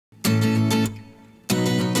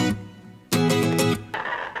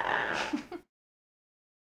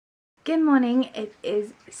Good morning. It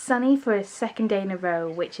is sunny for a second day in a row,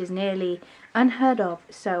 which is nearly unheard of,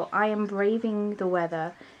 so I am braving the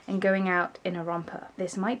weather and going out in a romper.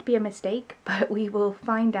 This might be a mistake, but we will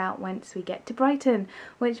find out once we get to Brighton,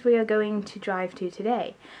 which we are going to drive to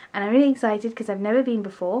today. And I'm really excited because I've never been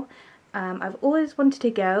before. I've always wanted to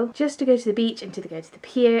go, just to go to the beach and to go to the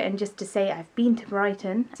pier and just to say I've been to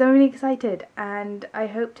Brighton. So I'm really excited, and I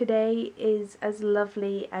hope today is as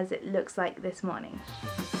lovely as it looks like this morning.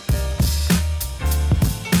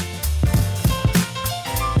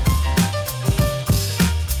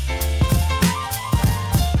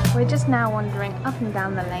 We're just now wandering up and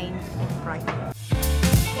down the lane in Brighton.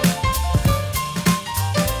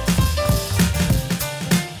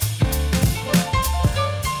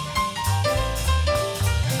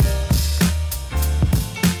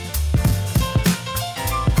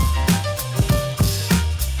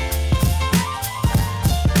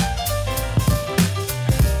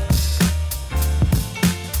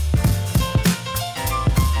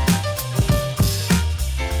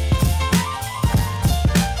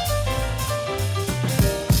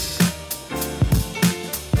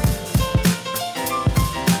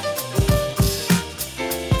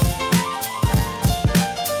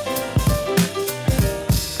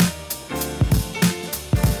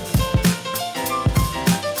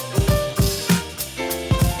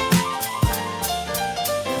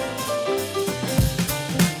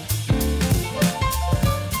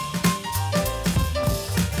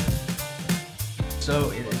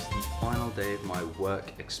 So it is the final day of my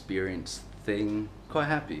work experience thing. Quite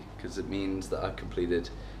happy because it means that I've completed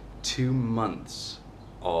 2 months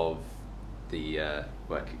of the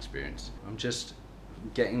work experience. I'm just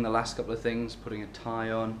getting the last couple of things, putting a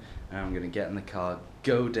tie on, and I'm going to get in the car,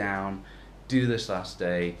 go down, do this last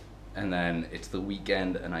day, and then it's the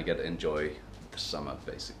weekend and I get to enjoy the summer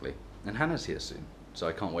basically. And Hannah's here soon, so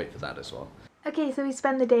I can't wait for that as well. Okay, so we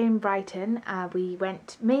spent the day in Brighton. We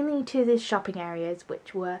went mainly to the shopping areas,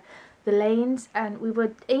 which were the lanes, and we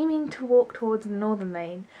were aiming to walk towards the northern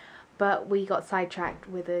lane, but we got sidetracked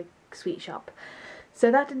with a sweet shop.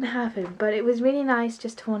 So that didn't happen, but it was really nice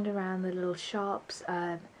just to wander around the little shops.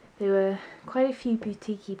 There were quite a few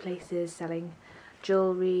boutique-y places selling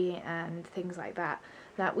jewellery and things like that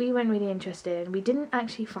we weren't really interested in. We didn't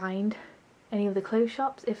actually find any of the clothes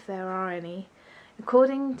shops, if there are any.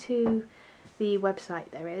 According to the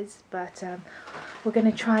website there is, but we're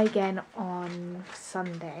going to try again on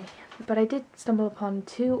Sunday. But I did stumble upon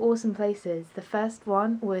 2 awesome places. The first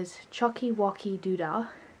one was Choccywoccydoodah,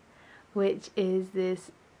 which is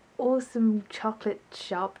this awesome chocolate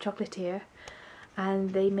shop, chocolatier,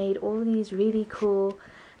 and they made all these really cool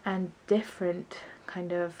and different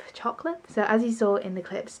kind of chocolates. So as you saw in the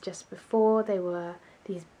clips just before, they were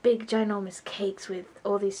these big ginormous cakes with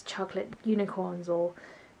all these chocolate unicorns or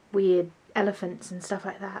weird elephants and stuff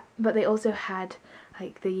like that, but they also had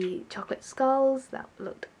like the chocolate skulls that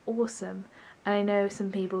looked awesome, and I know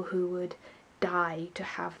some people who would die to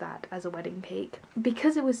have that as a wedding cake.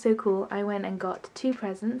 Because it was so cool, I went and got 2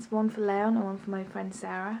 presents, one for Leon and one for my friend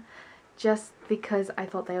Sarah, just because I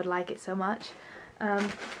thought they would like it so much.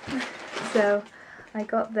 So I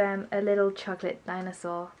got them a little chocolate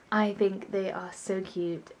dinosaur. I think they are so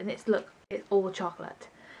cute, and it's all chocolate,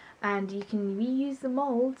 and you can reuse the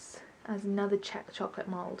molds as another chocolate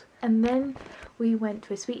mold. And then we went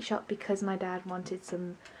to a sweet shop because my dad wanted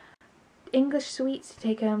some English sweets to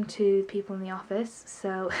take home to people in the office.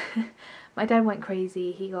 So my dad went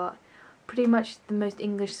crazy. He got pretty much the most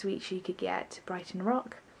English sweets you could get: Brighton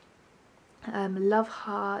Rock, love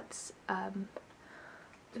hearts,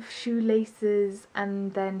 shoelaces,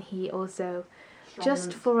 and then he also,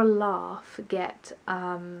 just for a laugh, get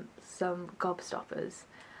some gobstoppers.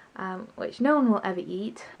 Which no one will ever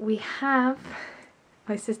eat. We have,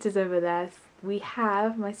 my sister's over there,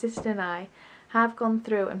 my sister and I have gone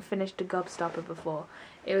through and finished a gobstopper before.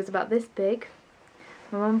 It was about this big.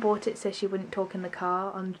 My mum bought it so she wouldn't talk in the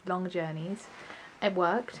car on long journeys. It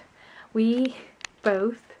worked. We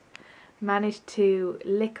both managed to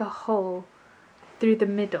lick a hole through the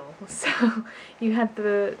middle. So you had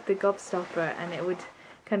the gobstopper and it would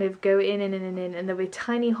kind of go in, and there would be a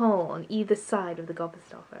tiny hole on either side of the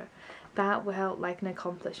gobstopper. That felt like an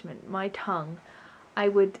accomplishment. My tongue,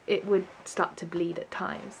 it would start to bleed at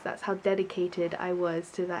times. That's how dedicated I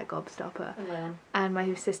was to that gobstopper. Yeah. And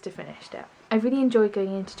my sister finished it. I really enjoyed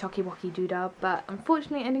going into Choccywoccydoodah, but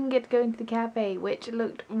unfortunately I didn't get to go into the cafe, which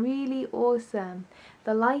looked really awesome.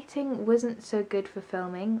 The lighting wasn't so good for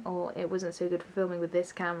filming, or it wasn't so good for filming with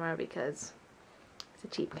this camera because it's a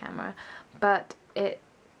cheap camera, but it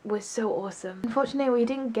was so awesome. Unfortunately, we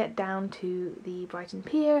didn't get down to the Brighton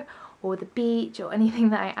Pier or the beach or anything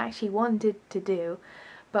that I actually wanted to do,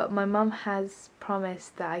 but my mum has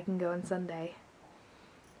promised that I can go on Sunday.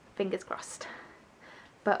 Fingers crossed.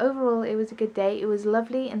 But overall, it was a good day. It was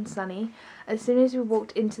lovely and sunny. As soon as we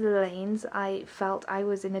walked into the lanes, I felt I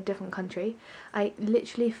was in a different country. I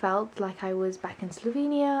literally felt like I was back in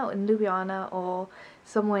Slovenia or in Ljubljana or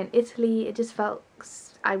somewhere in Italy. It just felt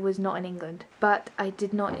I was not in England. But I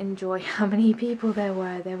did not enjoy how many people there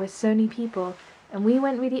were. There were so many people. And we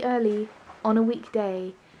went really early on a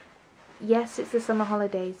weekday. Yes, it's the summer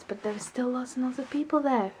holidays, but there were still lots and lots of people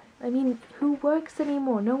there. I mean, who works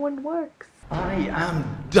anymore? No one works. I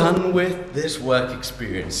am done with this work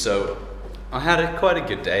experience. So I had quite a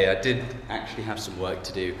good day. I did actually have some work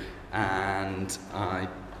to do, and I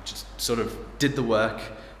just sort of did the work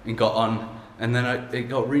and got on, and then it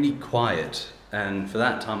got really quiet, and for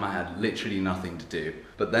that time I had literally nothing to do.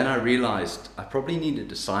 But then I realized I probably needed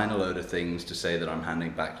to sign a load of things to say that I'm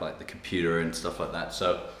handing back like the computer and stuff like that.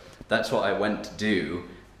 So that's what I went to do,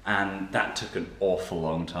 and that took an awful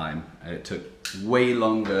long time. It took way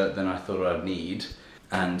longer than I thought I'd need,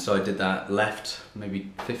 and so I did that, left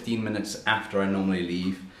maybe 15 minutes after I normally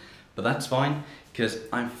leave, but that's fine because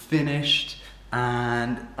I'm finished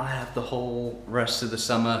and I have the whole rest of the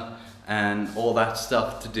summer and all that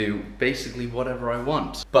stuff to do basically whatever I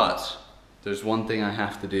want. But there's one thing I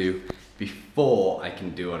have to do before I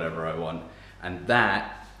can do whatever I want, and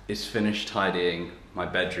that is finish tidying my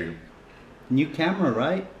bedroom. New camera,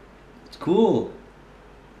 right? It's cool.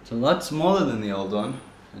 It's a lot smaller than the old one.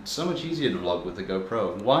 It's so much easier to vlog with the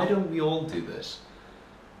GoPro. Why don't we all do this?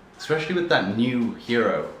 Especially with that new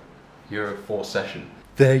Hero 4 session.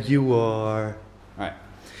 There you are. Alright.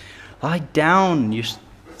 Lie down.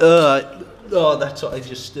 Oh, that's what I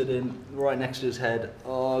just stood in, right next to his head.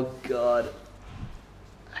 Oh God.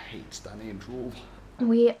 I hate standing in drool.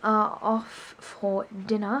 We are off for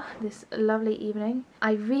dinner this lovely evening.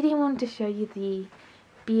 I really want to show you the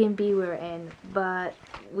B&B we're in, but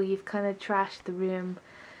we've kind of trashed the room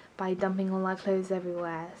by dumping all our clothes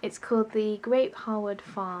everywhere. It's called the Great Harwood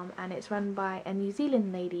Farm, and it's run by a New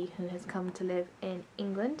Zealand lady who has come to live in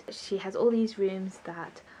England. She has all these rooms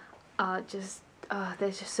that are just,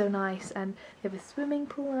 they're just so nice, and they have a swimming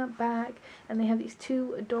pool out back, and they have these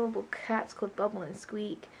two adorable cats called Bubble and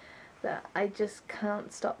Squeak that I just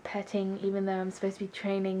can't stop petting, even though I'm supposed to be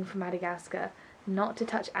training for Madagascar not to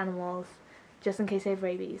touch animals just in case they have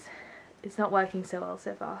rabies. It's not working so well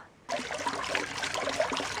so far.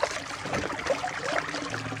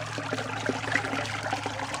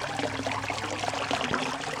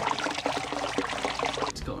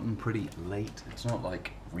 It's gotten pretty late. It's not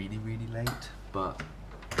like really late, but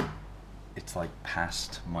it's like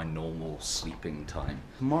past my normal sleeping time.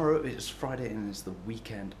 Tomorrow is Friday and it's the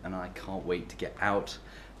weekend, and I can't wait to get out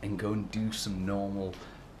and go and do some normal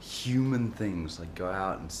human things, like go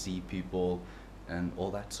out and see people and all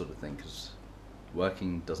that sort of thing, because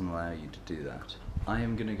working doesn't allow you to do that. I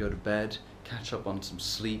am gonna go to bed, catch up on some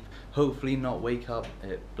sleep, hopefully not wake up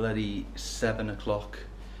at bloody 7 o'clock,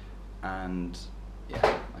 and yeah,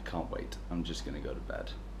 I can't wait. I'm just gonna go to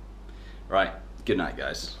bed. Right, good night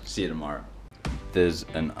guys, see you tomorrow. There's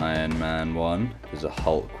an Iron Man one, there's a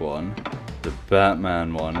Hulk one, the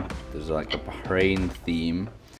Batman one, there's like a Bahrain theme,